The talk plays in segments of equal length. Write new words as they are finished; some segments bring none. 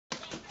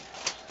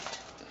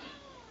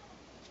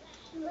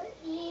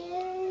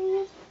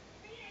And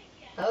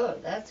oh,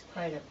 that's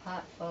quite a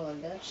pot full of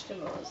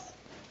vegetables.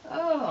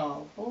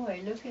 Oh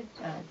boy, look at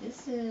that.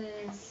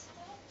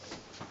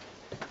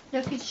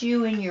 Look at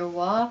you in your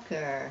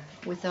walker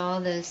with all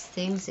those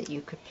things that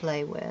you could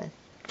play with.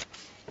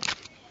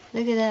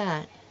 Look at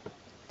that.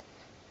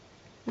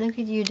 Look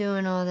at you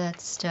doing all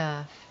that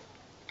stuff.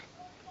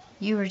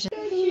 You were just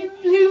your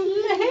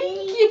blue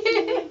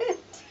blanket.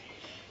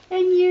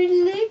 And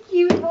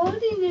you're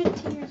holding it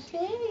to your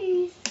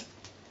face.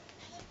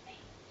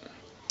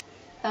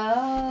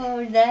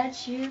 Oh,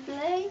 that's your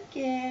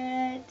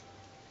blanket.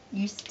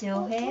 You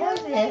still have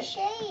it.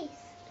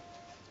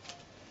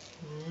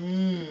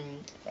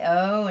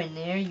 Oh, and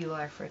there you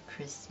are for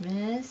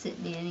Christmas at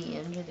Nanny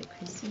under the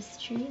Christmas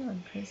tree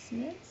on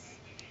Christmas.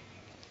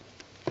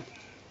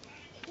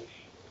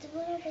 It's a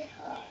little bit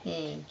hot.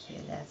 Thank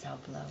you. That's how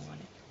blow on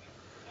it.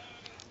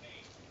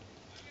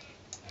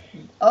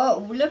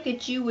 Oh, look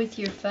at you with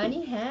your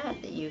funny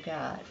hat that you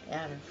got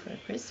out of for a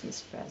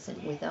Christmas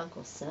present with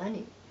Uncle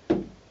Sonny.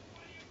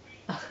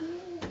 Uncle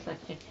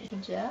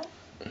Jeff?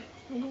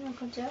 Look at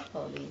Uncle Jeff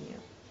holding you.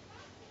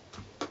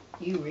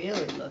 You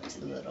really looked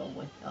a little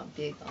with a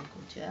big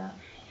Uncle Jeff.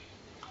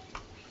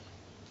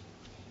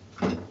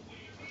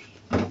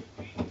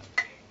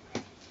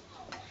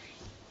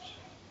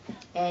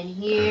 And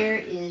here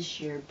is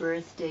your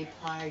birthday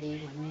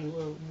party when you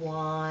were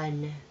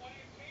 1.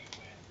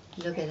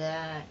 Look at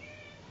that.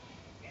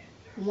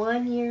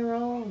 1 year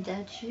old,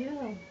 that's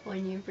you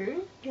on your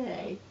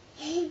birthday.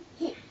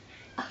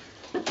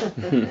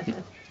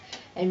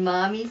 And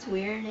Mommy's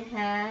wearing a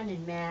hat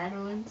and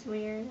Madeline's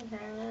wearing a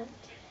hat.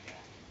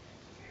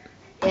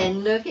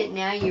 And look at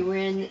now you're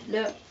wearing,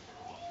 look,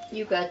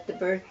 you got the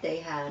birthday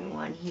hat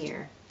on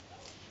here.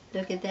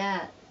 Look at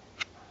that.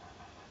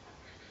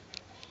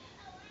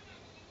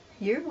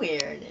 You're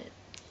wearing it.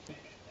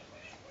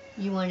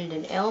 You wanted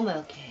an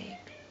Elmo cake.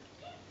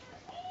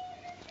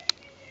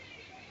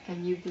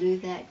 And you blew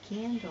that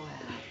candle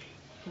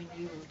out when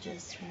you were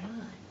just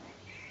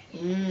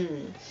 1.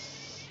 And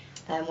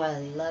well, I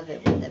love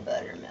it when the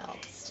butter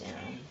melts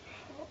down.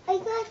 I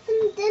got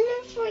some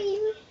dinner for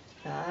you.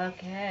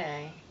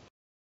 Okay.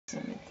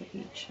 I'm at the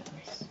beach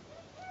house.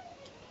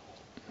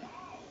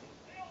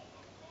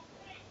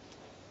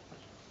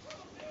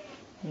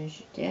 There's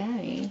your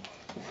daddy.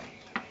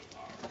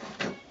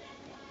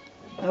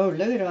 Oh,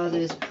 look at all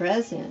those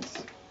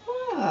presents.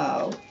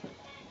 Wow.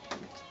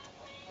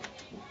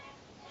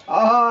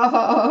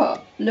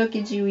 Oh, look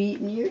at you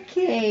eating your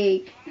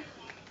cake.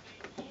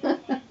 Look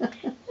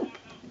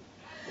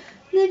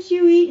at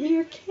you eating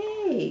your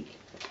cake.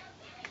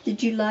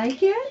 Did you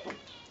like it?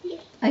 Yeah.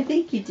 I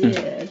think you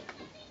did.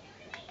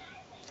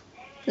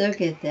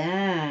 Look at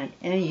that.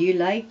 And you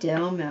liked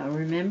Elmo.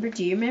 Remember?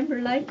 Do you remember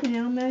liking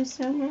Elmo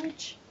so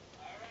much?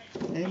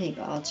 I think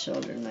all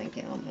children like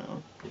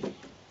Elmo.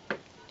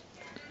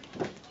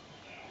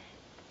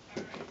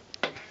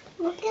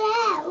 Look at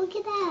that. Look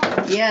at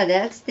that. Yeah,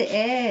 that's the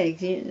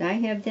eggs. I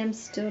have them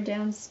still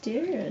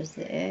downstairs.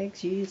 The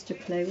eggs. You used to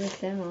play with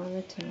them all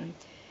the time.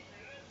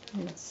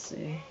 Let's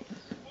see.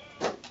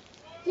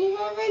 Do you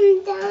have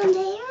them down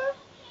there?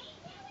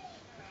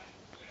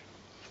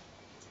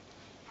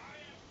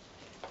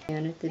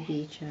 Down at the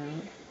beach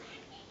out.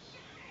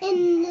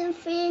 And the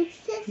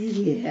Francis?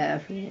 Yeah,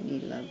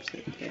 Franny loves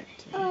it there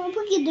too. Oh,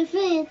 look at the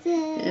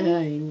Francis. I know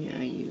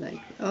you like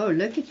it. Oh,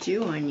 look at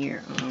you on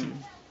your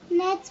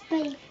That's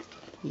big.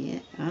 Yeah.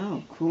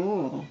 Oh,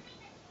 cool.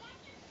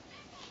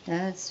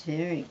 That's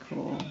very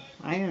cool.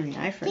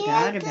 I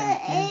forgot about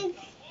that. Eggs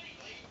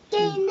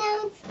getting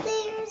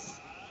downstairs.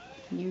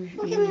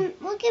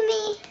 Look at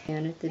me.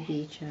 Down at the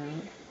beach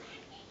out.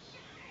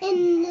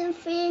 And the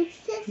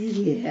Francis?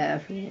 Yeah,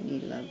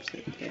 Franny loves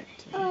it there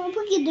too. Oh,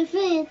 look at the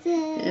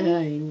Francis. I know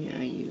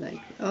you like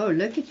it. Oh,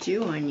 look at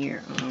you on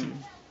your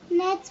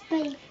That's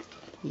big.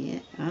 Yeah.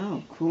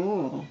 Oh,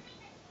 cool.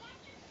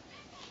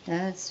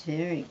 That's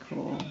very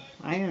cool.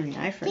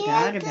 I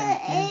forgot about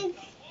that. Eggs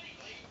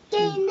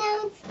getting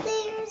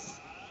downstairs.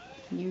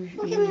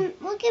 Look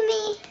at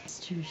me.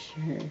 That's for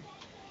sure.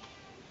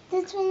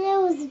 That's when I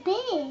was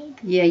big.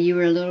 Yeah, you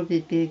were a little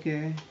bit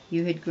bigger.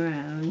 You had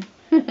grown.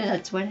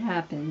 That's what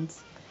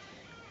happens.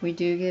 We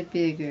do get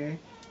bigger.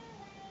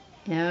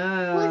 Oh.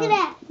 Look at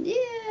that.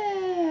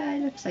 Yeah,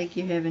 it looks like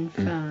you're having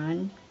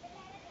fun.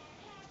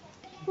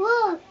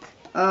 Look.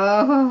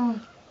 Oh.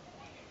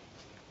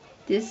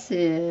 This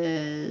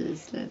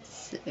is, let's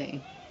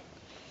see.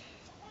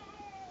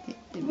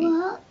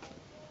 Look.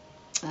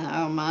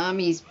 Oh,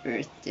 Mommy's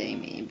birthday,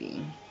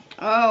 maybe.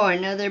 Oh,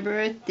 another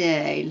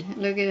birthday.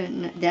 Look at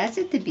it. That's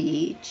at the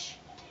beach.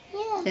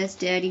 Yeah. That's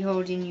Daddy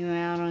holding you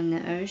out on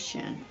the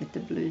ocean with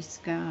the blue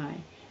sky.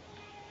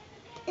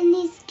 And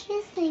he's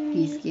kissing me.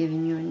 He's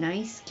giving you a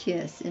nice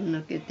kiss. And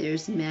look at,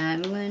 there's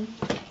Madeline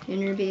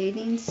in her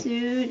bathing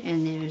suit.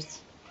 And there's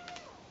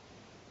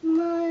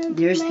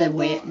the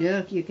wave.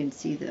 Look, you can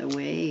see the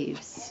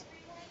waves.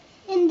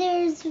 And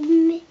there's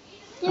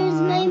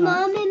my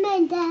mom and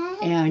my dad.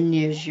 And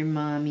there's your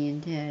mommy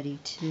and daddy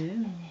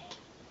too.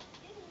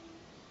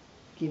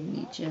 Giving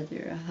each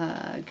other a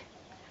hug.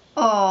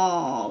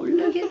 Oh,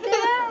 look at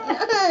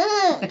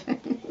that.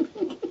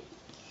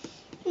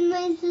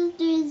 My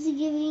sister is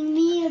giving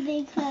me a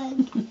big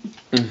hug.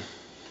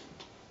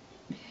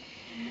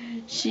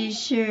 She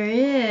sure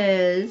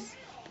is.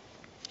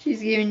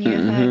 She's giving you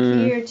a hug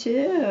here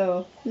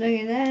too. Look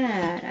at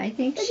that. I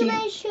think Look at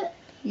my shirt.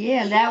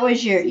 Yeah,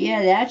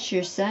 that's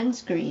your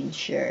sunscreen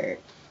shirt.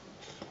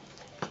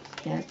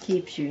 That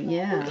keeps you,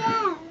 yeah.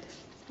 Yeah.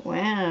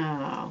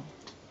 Wow.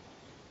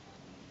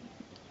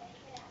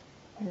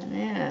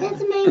 Yeah.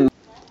 That's me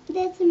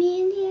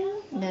and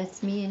you.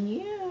 That's me and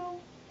you.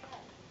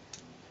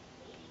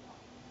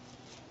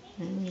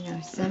 And you know,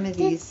 some of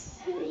these.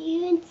 That's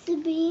you and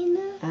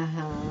Sabrina.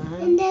 Uh-huh.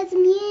 And that's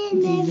me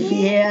and Everett.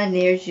 Yeah, and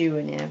there's you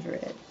and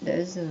Everett.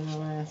 Those are the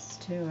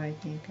last two I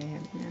think I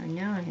have now.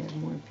 Now I have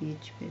more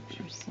beach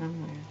pictures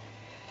somewhere.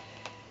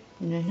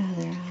 In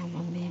another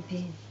album,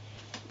 maybe.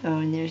 Oh,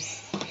 and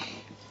there's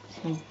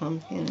some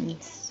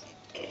pumpkins.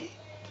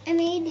 I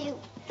made you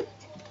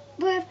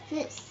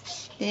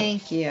breakfast.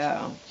 Thank you.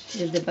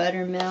 Did the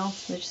butter melt?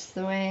 Which is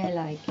the way I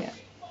like it.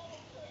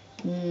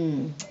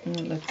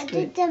 It looks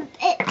good.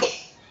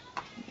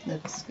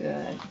 Looks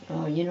good.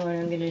 Oh, you know what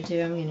I'm going to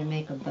do? I'm going to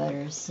make a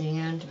butter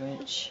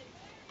sandwich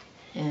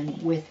and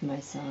with my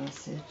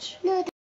sausage. No,